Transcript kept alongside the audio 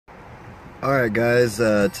Alright guys,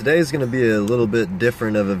 today's going to be a little bit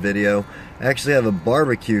different of a video. I actually have a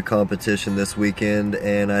barbecue competition this weekend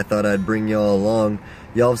and I thought I'd bring y'all along.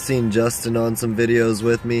 Y'all have seen Justin on some videos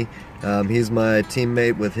with me. He's my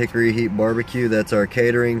teammate with Hickory Heat Barbecue. That's our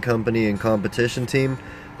catering company and competition team.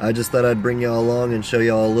 I just thought I'd bring y'all along and show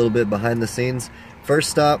y'all a little bit behind the scenes. First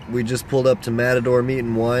stop, we just pulled up to Matador Meat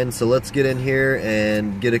and Wine, so let's get in here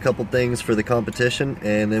and get a couple things for the competition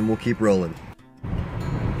and then we'll keep rolling.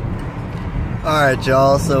 Alright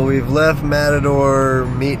y'all, so we've left Matador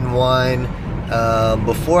Meat and Wine.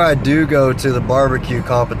 Before I do go to the barbecue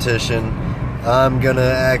competition, I'm gonna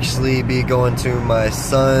actually be going to my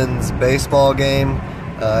son's baseball game.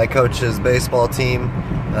 I coach his baseball team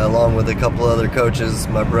along with a couple other coaches,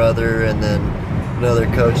 my brother and then another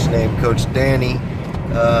coach named Coach Danny.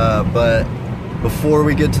 But before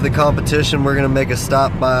we get to the competition, we're gonna make a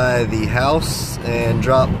stop by the house and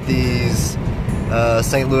drop these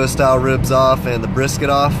St. Louis style ribs off and the brisket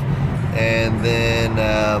off, and then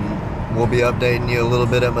we'll be updating you a little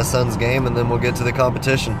bit at my son's game, and then we'll get to the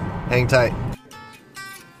competition. Hang tight.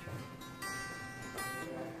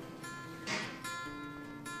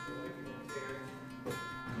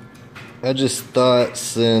 I just thought,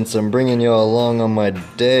 since I'm bringing y'all along on my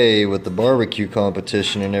day with the barbecue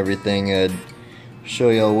competition and everything, I'd show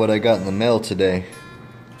y'all what I got in the mail today.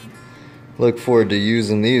 Look forward to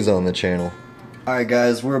using these on the channel. Alright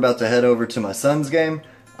guys, we're about to head over to my son's game.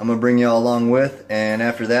 I'm going to bring y'all along with, and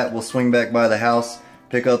after that we'll swing back by the house,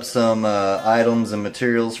 pick up some items and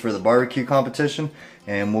materials for the barbecue competition,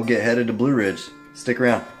 and we'll get headed to Blue Ridge. Stick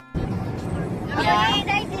around. Yeah.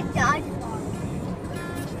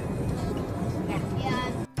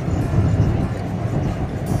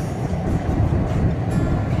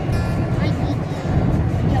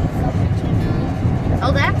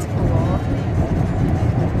 Oh, that's cool.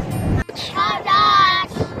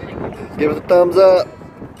 Give it a thumbs up.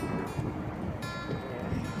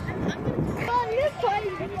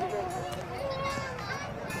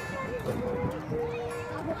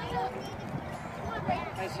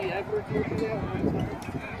 Has he ever told you that?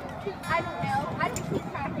 I don't know. I just keep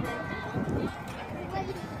tracking it.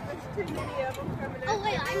 There's too many of them coming in. Oh,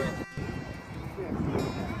 wait, I know.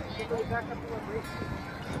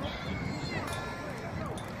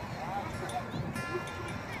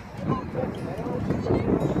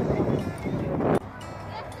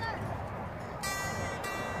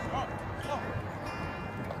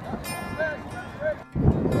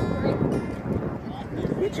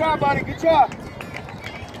 Good job, buddy. Good job.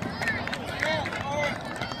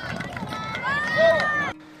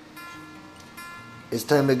 It's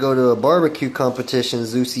time to go to a barbecue competition,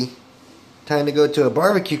 Zeusy. Time to go to a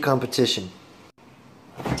barbecue competition.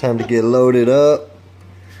 Time to get loaded up.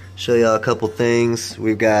 Show y'all a couple things.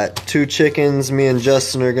 We've got 2 chickens me and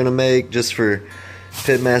Justin are gonna make just for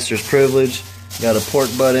Pitmaster's privilege. Got a pork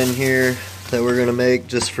butt in here that we're gonna make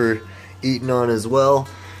just for eating on as well.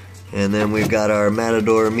 And then we've got our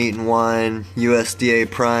Matador Meat and Wine USDA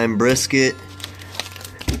Prime brisket.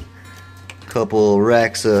 Couple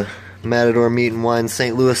racks of Matador Meat and Wine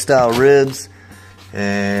St. Louis style ribs.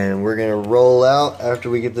 And we're gonna roll out after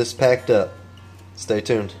we get this packed up. Stay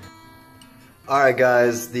tuned. Alright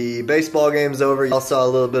guys, the baseball game's over. Y'all saw a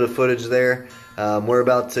little bit of footage there. We're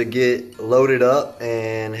about to get loaded up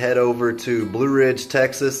and head over to Blue Ridge,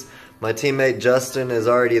 Texas. My teammate Justin is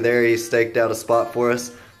already there. He staked out a spot for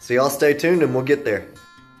us. So y'all stay tuned and we'll get there.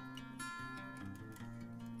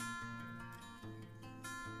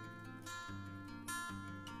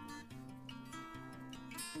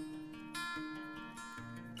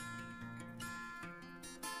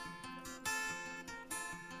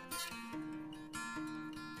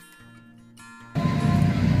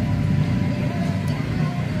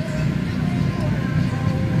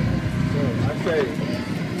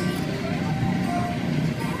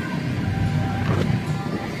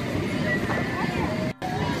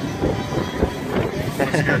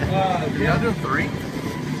 The other 3?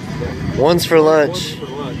 One's for lunch.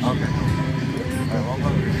 Okay.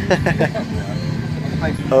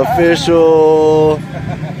 Official.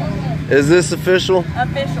 Is this official?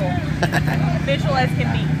 Official. Official as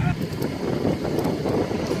can be.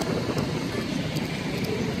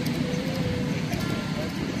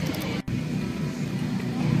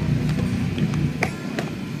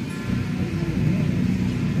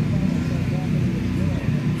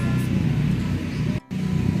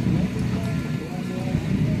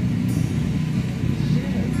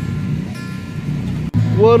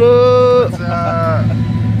 What up? What's up?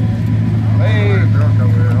 Hey.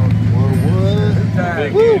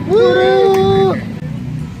 What up?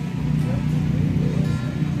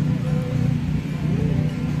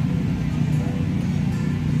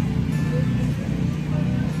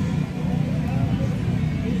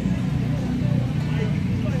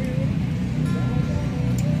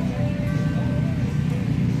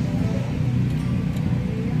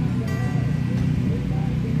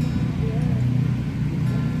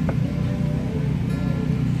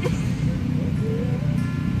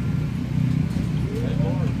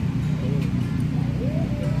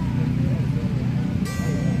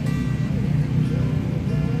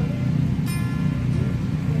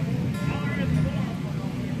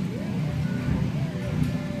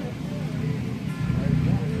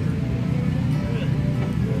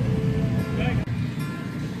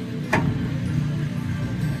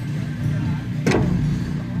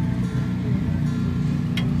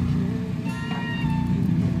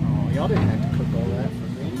 Y'all didn't have to cook all that for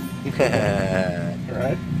me.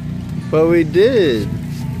 Right? But we did.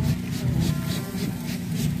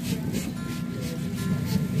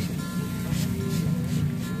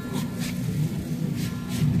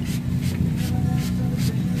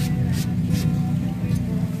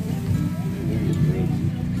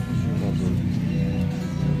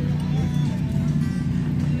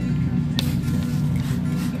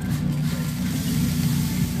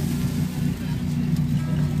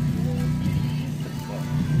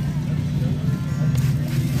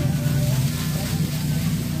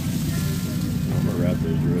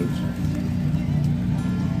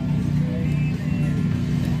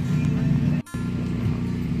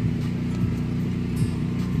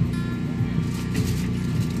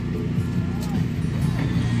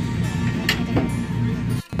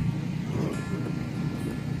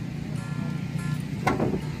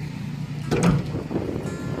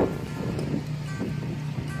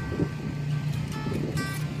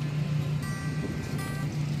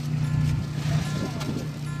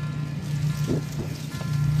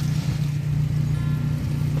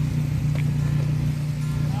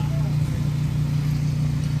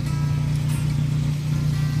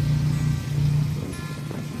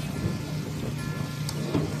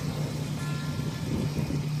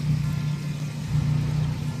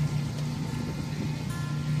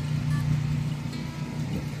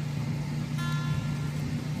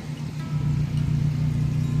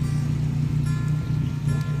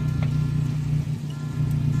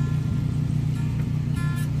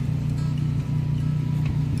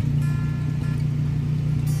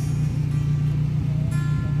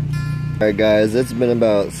 Alright guys, it's been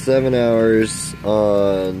about 7 hours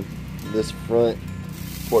on this front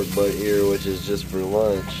pork butt here, which is just for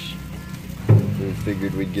lunch. We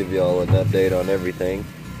figured we'd give y'all an update on everything.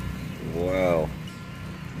 Wow.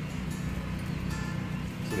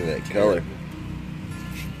 Look at that color.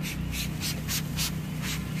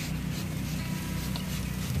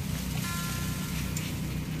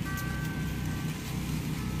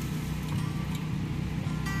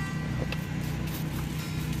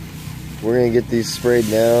 We're gonna get these sprayed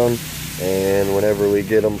down, and whenever we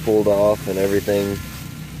get them pulled off and everything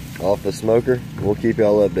off the smoker, we'll keep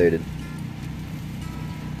y'all updated.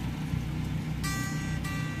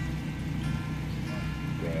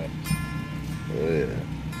 Oh yeah.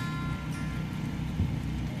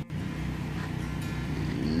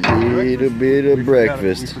 Little bit of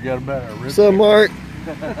breakfast. We forgot about our rib. What's up, Mark?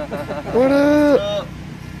 What up?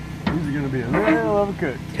 These are gonna be a hell of a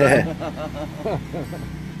cook.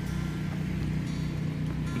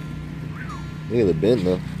 Look at the bend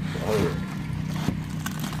though. Oh,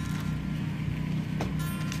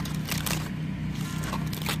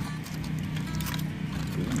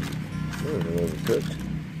 Overcooked.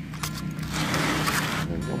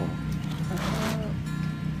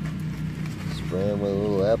 Spray them with a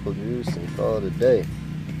little apple juice and call it a day.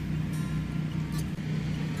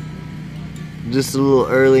 Just a little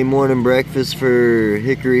early morning breakfast for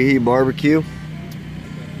Hickory Heat Barbecue.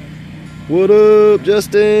 What up,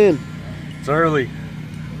 Justin? it's early.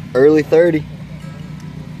 Early 30.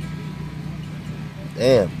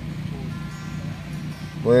 Damn.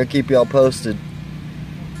 We're gonna keep y'all posted.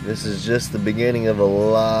 This is just the beginning of a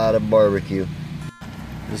lot of barbecue.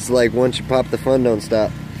 It's like once you pop the fun, don't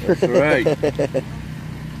stop. That's right.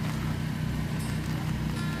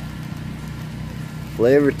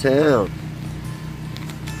 Flavor Town.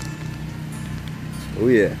 Oh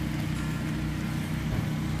yeah.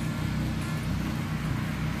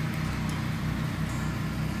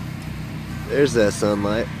 There's that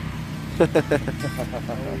sunlight.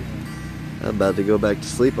 I'm about to go back to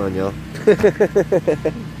sleep on y'all.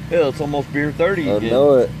 Hell, it's almost beer 30 I again.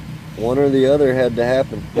 know it. One or the other had to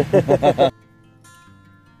happen.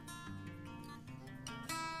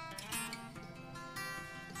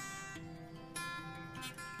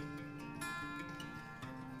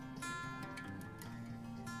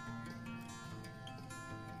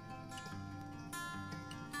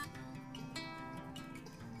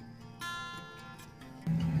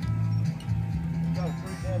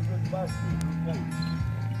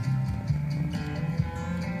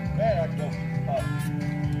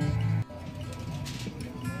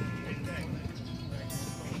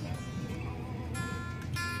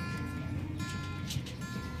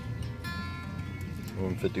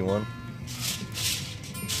 $151.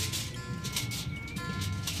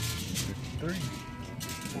 3.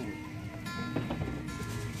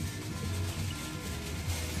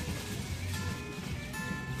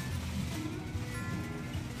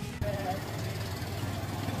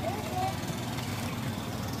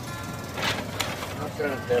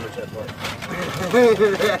 trying to damage that part.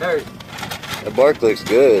 The bark looks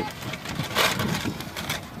good.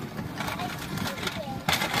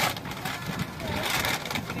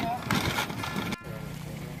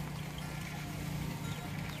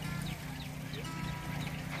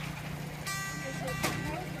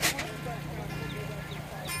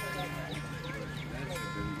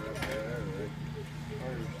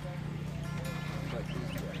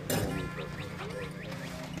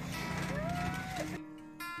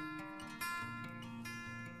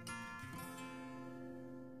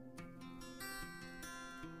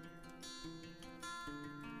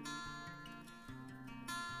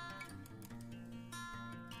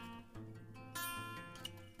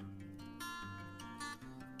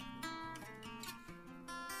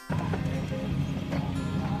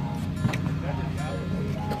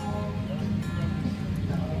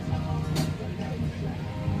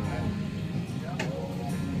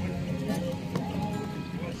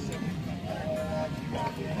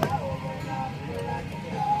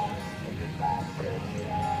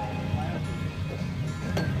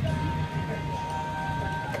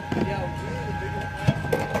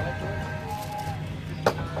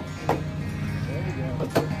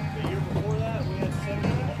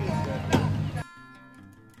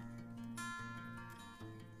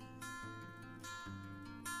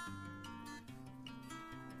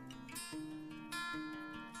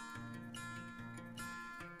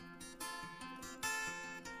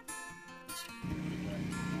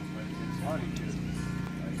 Funny because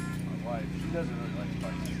my wife, she doesn't really like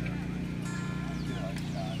spicy stuff. You know,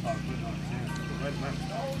 I thought put it on the sand. The red pepper.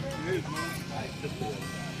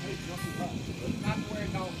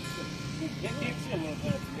 It gives you a little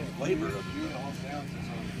bit of flavor of you all down to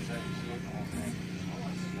some of the seconds.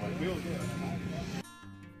 Really good.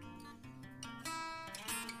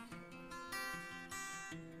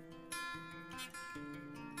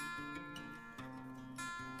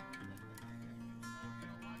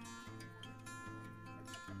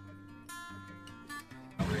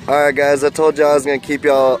 Alright guys, I told y'all I was going to keep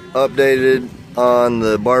y'all updated on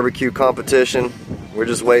the barbecue competition. We're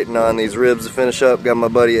just waiting on these ribs to finish up. Got my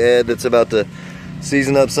buddy Ed that's about to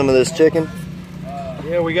season up some of this chicken.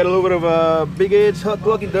 Yeah, we got a little bit of Big Ed's Hot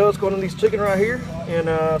Lucky Dust going on these chicken right here, and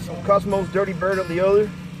some Cosmos Dirty Bird on the other.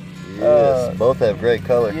 Yes, both have great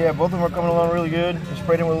color. Yeah, both of them are coming along really good. Just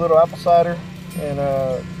sprayed them with a little apple cider and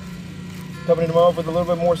topping them off with a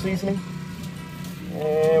little bit more seasoning.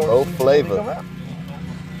 And Oh, flavor.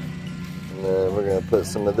 And then we're gonna put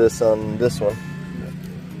some of this on this one.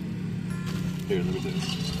 Here, let me do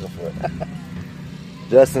this. Go for it.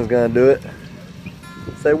 Justin's gonna do it.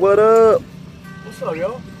 Say what up? What's up,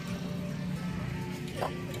 y'all?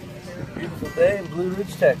 Beautiful day in Blue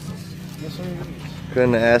Ridge, Texas. Yes, sir, it is.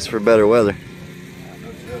 Couldn't ask for better weather.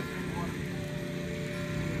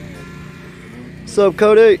 What's up,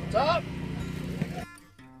 Cody? What's up?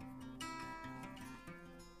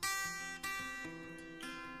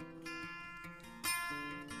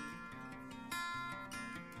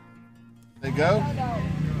 They go?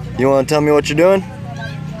 You want to tell me what you're doing?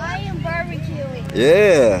 I am barbecuing.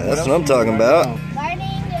 Yeah, that's what I'm talking about.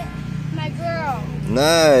 Lighting my girl.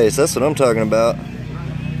 Nice, that's what I'm talking about.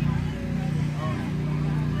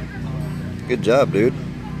 Good job, dude.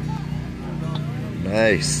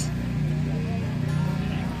 Nice.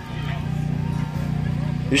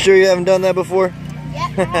 You sure you haven't done that before?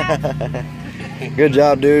 Yep, I have. Good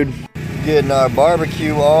job, dude. Getting our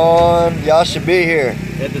barbecue on. Y'all should be here.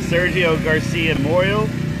 At the Sergio Garcia Memorial.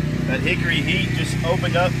 That hickory heat just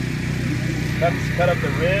opened up, cut up the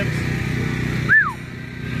ribs.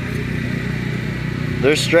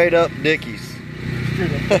 They're straight up Dickies.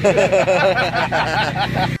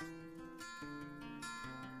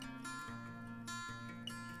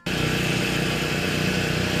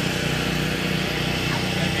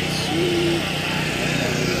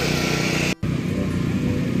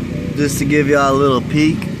 Just to give y'all a little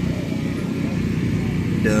peek.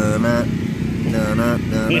 Dun-dun, dun-dun,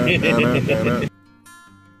 dun-dun, dun-dun, dun-dun.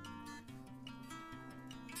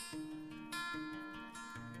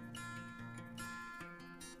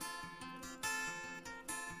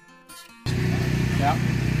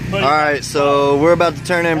 Alright, so we're about to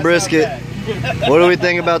turn in brisket. What do we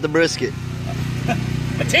think about the brisket?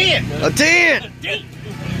 A 10! A 10!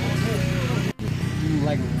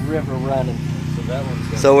 Like river running. So that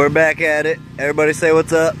one's So we're back at it. Everybody say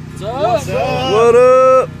what's up. What's up? What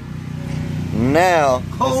up? Now,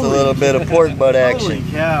 it's a little bit of pork butt action.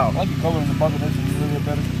 Holy cow. I like the color in the bucket. That's a little bit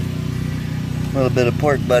better. A little bit of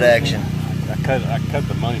pork butt action. I cut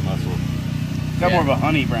the money muscle. Got more of a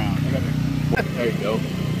honey brown. There you go.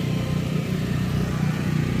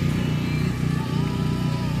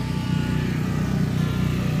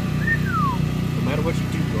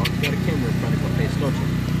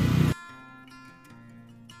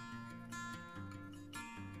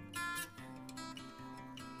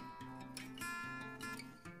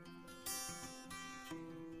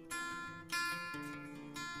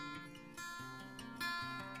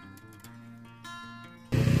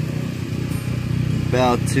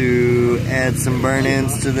 About to add some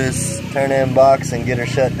burn-ins to this turn-in box and get her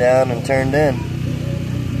shut down and turned in.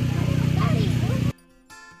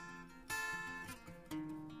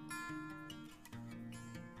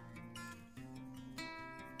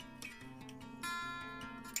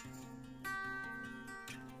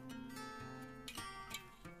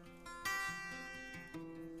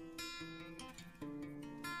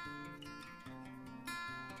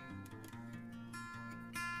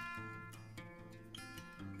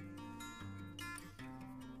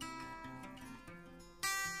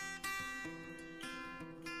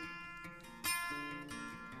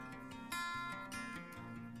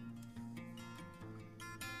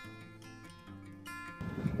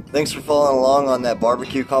 Thanks for following along on that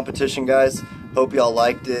barbecue competition, guys. Hope y'all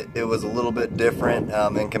liked it. It was a little bit different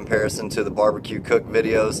in comparison to the barbecue cook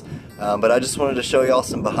videos, but I just wanted to show y'all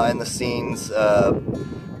some behind the scenes, a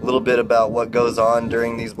little bit about what goes on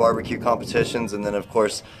during these barbecue competitions, and then of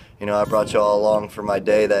course, you know, I brought y'all along for my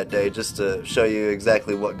day that day just to show you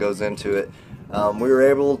exactly what goes into it. We were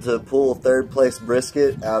able to pull third place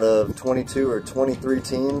brisket out of 22 or 23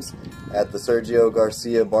 teams at the Sergio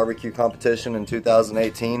Garcia barbecue competition in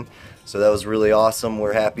 2018. So that was really awesome.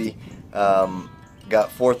 We're happy.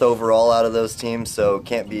 Got fourth overall out of those teams, so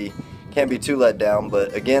can't be too let down.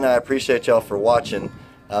 But again, I appreciate y'all for watching.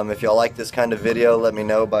 If y'all like this kind of video, let me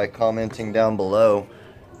know by commenting down below,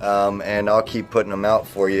 and I'll keep putting them out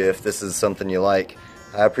for you if this is something you like.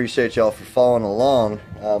 I appreciate y'all for following along.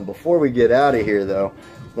 Before we get out of here though,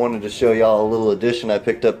 wanted to show y'all a little addition I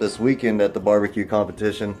picked up this weekend at the barbecue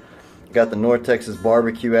competition. Got the North Texas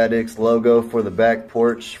BBQ Addicts logo for the back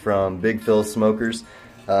porch from Big Phil Smokers.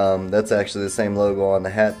 That's actually the same logo on the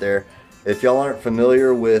hat there. If y'all aren't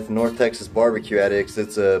familiar with North Texas BBQ Addicts,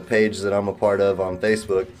 it's a page that I'm a part of on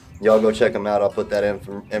Facebook. Y'all go check them out. I'll put that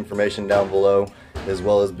information down below, as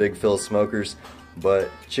well as Big Phil Smokers. But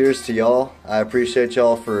cheers to y'all. I appreciate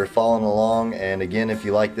y'all for following along, and again, if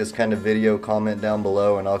you like this kind of video, comment down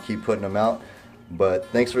below and I'll keep putting them out. But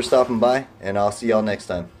thanks for stopping by, and I'll see y'all next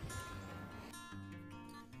time.